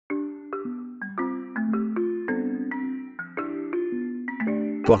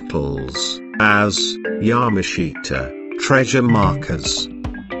bottles as Yamashita treasure markers.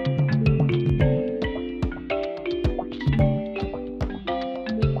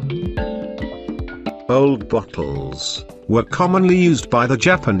 Old bottles were commonly used by the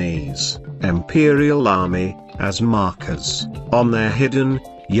Japanese Imperial Army as markers on their hidden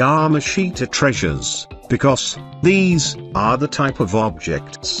Yamashita treasures, because these are the type of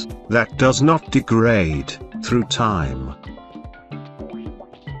objects that does not degrade through time.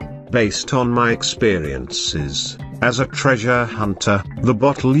 Based on my experiences as a treasure hunter, the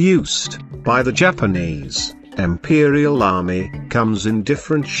bottle used by the Japanese Imperial Army comes in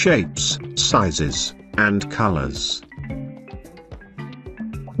different shapes, sizes, and colors.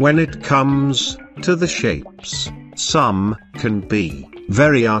 When it comes to the shapes, some can be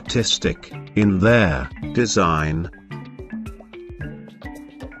very artistic in their design.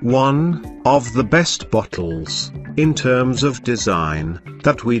 One of the best bottles, in terms of design,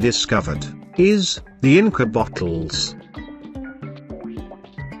 that we discovered, is the Inca bottles.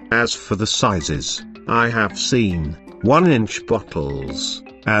 As for the sizes, I have seen 1-inch bottles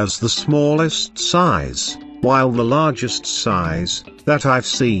as the smallest size, while the largest size that I've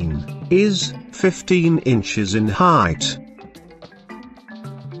seen is 15 inches in height.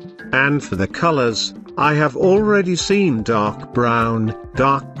 And for the colors, I have already seen dark brown,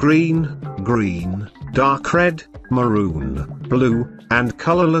 dark green, green, dark red, maroon, blue, and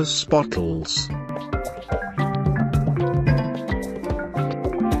colorless bottles.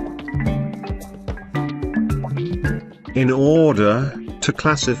 In order to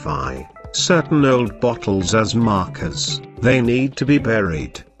classify certain old bottles as markers, they need to be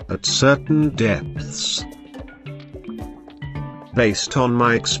buried at certain depths. Based on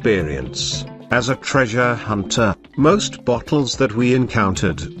my experience as a treasure hunter, most bottles that we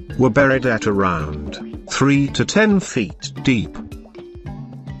encountered were buried at around 3 to 10 feet deep.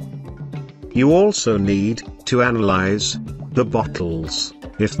 You also need to analyze the bottles,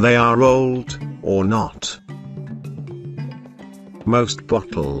 if they are old or not. Most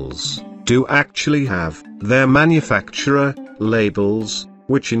bottles do actually have their manufacturer labels,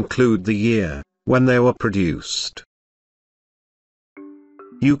 which include the year when they were produced.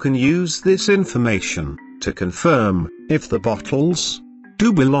 You can use this information to confirm if the bottles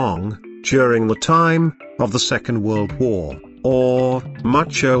do belong during the time of the Second World War, or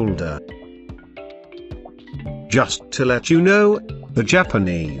much older. Just to let you know, the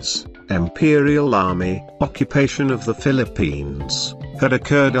Japanese Imperial Army occupation of the Philippines had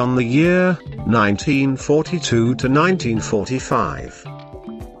occurred on the year 1942 to 1945.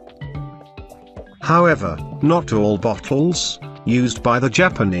 However, not all bottles used by the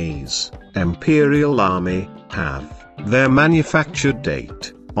Japanese Imperial Army have their manufacture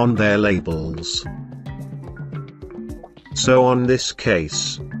date on their labels. So on this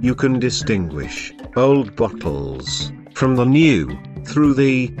case, you can distinguish old bottles from the new through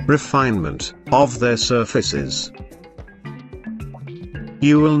the refinement of their surfaces.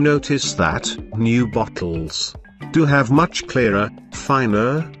 You will notice that new bottles do have much clearer,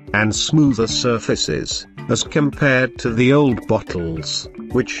 finer, and smoother surfaces as compared to the old bottles,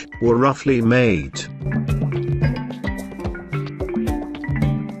 which were roughly made.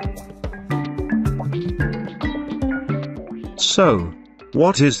 So,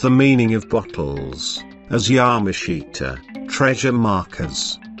 what is the meaning of bottles as Yamashita treasure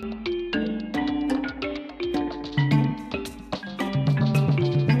markers?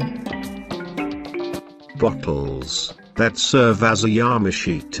 Bottles that serve as a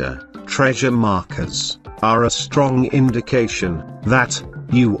Yamashita treasure markers are a strong indication that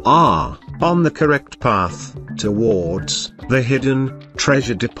you are on the correct path towards the hidden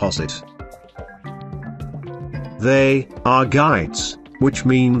treasure deposit. They are guides, which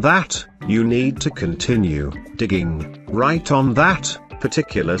mean that you need to continue digging right on that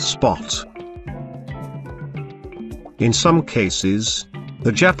particular spot. In some cases,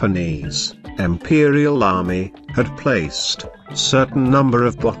 the Japanese Imperial Army had placed certain number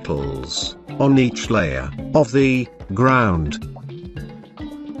of bottles on each layer of the ground.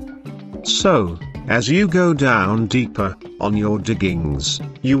 So, as you go down deeper on your diggings,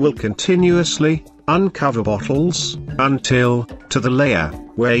 you will continuously uncover bottles until to the layer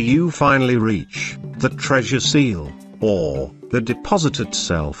where you finally reach the treasure seal, or the deposit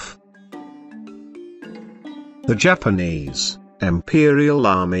itself. The Japanese Imperial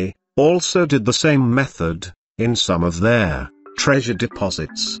Army also did the same method in some of their treasure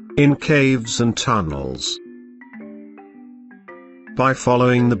deposits in caves and tunnels. By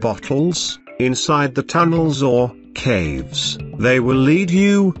following the bottles inside the tunnels or caves, they will lead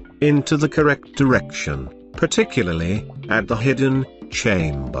you into the correct direction, particularly at the hidden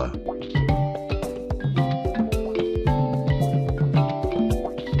chamber.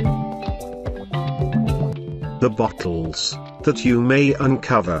 The bottles that you may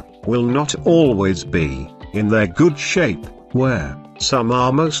uncover will not always be in their good shape, where some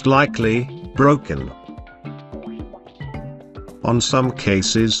are most likely broken. On some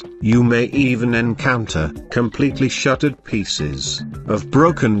cases, you may even encounter completely shattered pieces of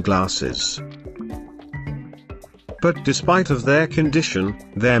broken glasses. But despite of their condition,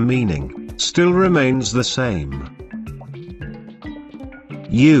 their meaning still remains the same.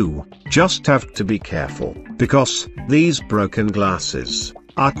 You just have to be careful, because these broken glasses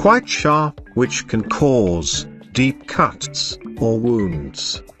are quite sharp, which can cause deep cuts or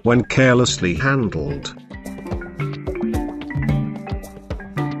wounds when carelessly handled.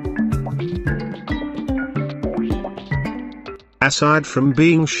 Aside from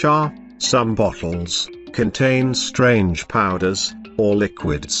being sharp, some bottles contain strange powders or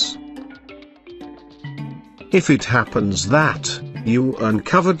liquids. If it happens that you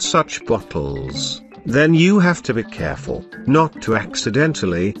uncovered such bottles, then you have to be careful not to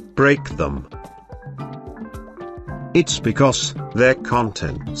accidentally break them. It's because their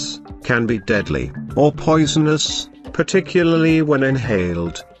contents can be deadly or poisonous, particularly when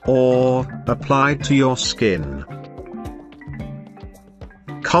inhaled or applied to your skin.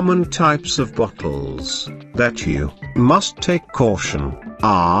 Common types of bottles that you must take caution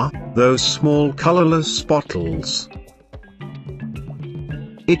are those small colorless bottles.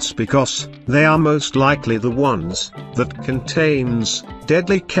 It's because they are most likely the ones that contains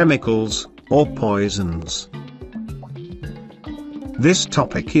deadly chemicals or poisons. This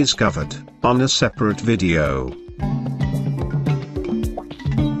topic is covered on a separate video.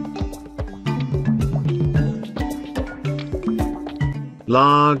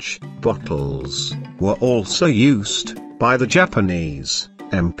 Large bottles were also used by the Japanese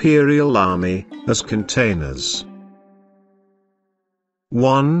Imperial Army as containers.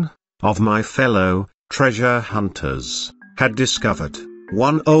 One of my fellow treasure hunters had discovered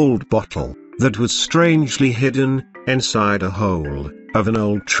one old bottle that was strangely hidden inside a hole of an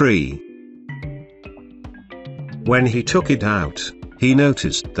old tree. When he took it out, he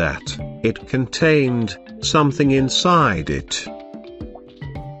noticed that it contained something inside it.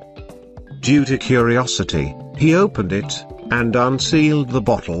 Due to curiosity, he opened it and unsealed the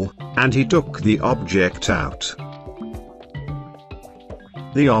bottle, and he took the object out.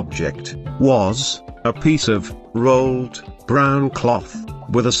 The object was a piece of rolled brown cloth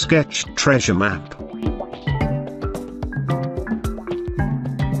with a sketched treasure map.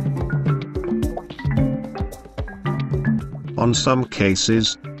 On some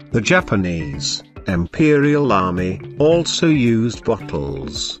cases, the Japanese Imperial Army also used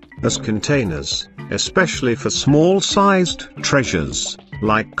bottles as containers, especially for small-sized treasures,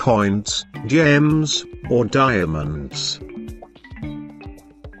 like coins, gems, or diamonds.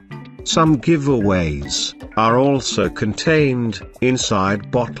 Some giveaways are also contained inside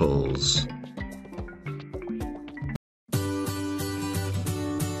bottles.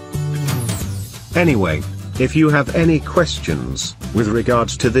 Anyway, if you have any questions with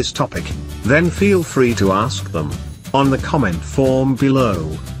regards to this topic, then feel free to ask them on the comment form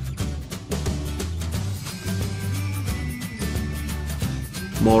below.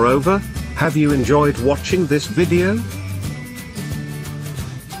 Moreover, have you enjoyed watching this video?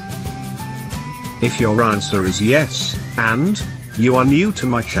 If your answer is yes, and you are new to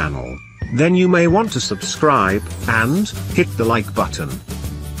my channel, then you may want to subscribe and hit the like button.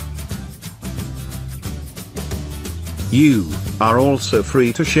 You are also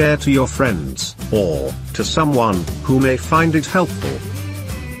free to share to your friends or to someone who may find it helpful.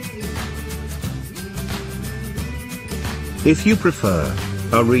 If you prefer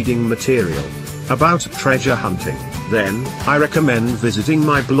a reading material about treasure hunting, then I recommend visiting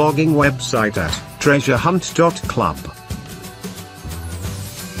my blogging website at treasurehunt.club.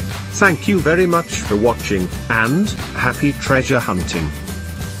 Thank you very much for watching, and happy treasure hunting!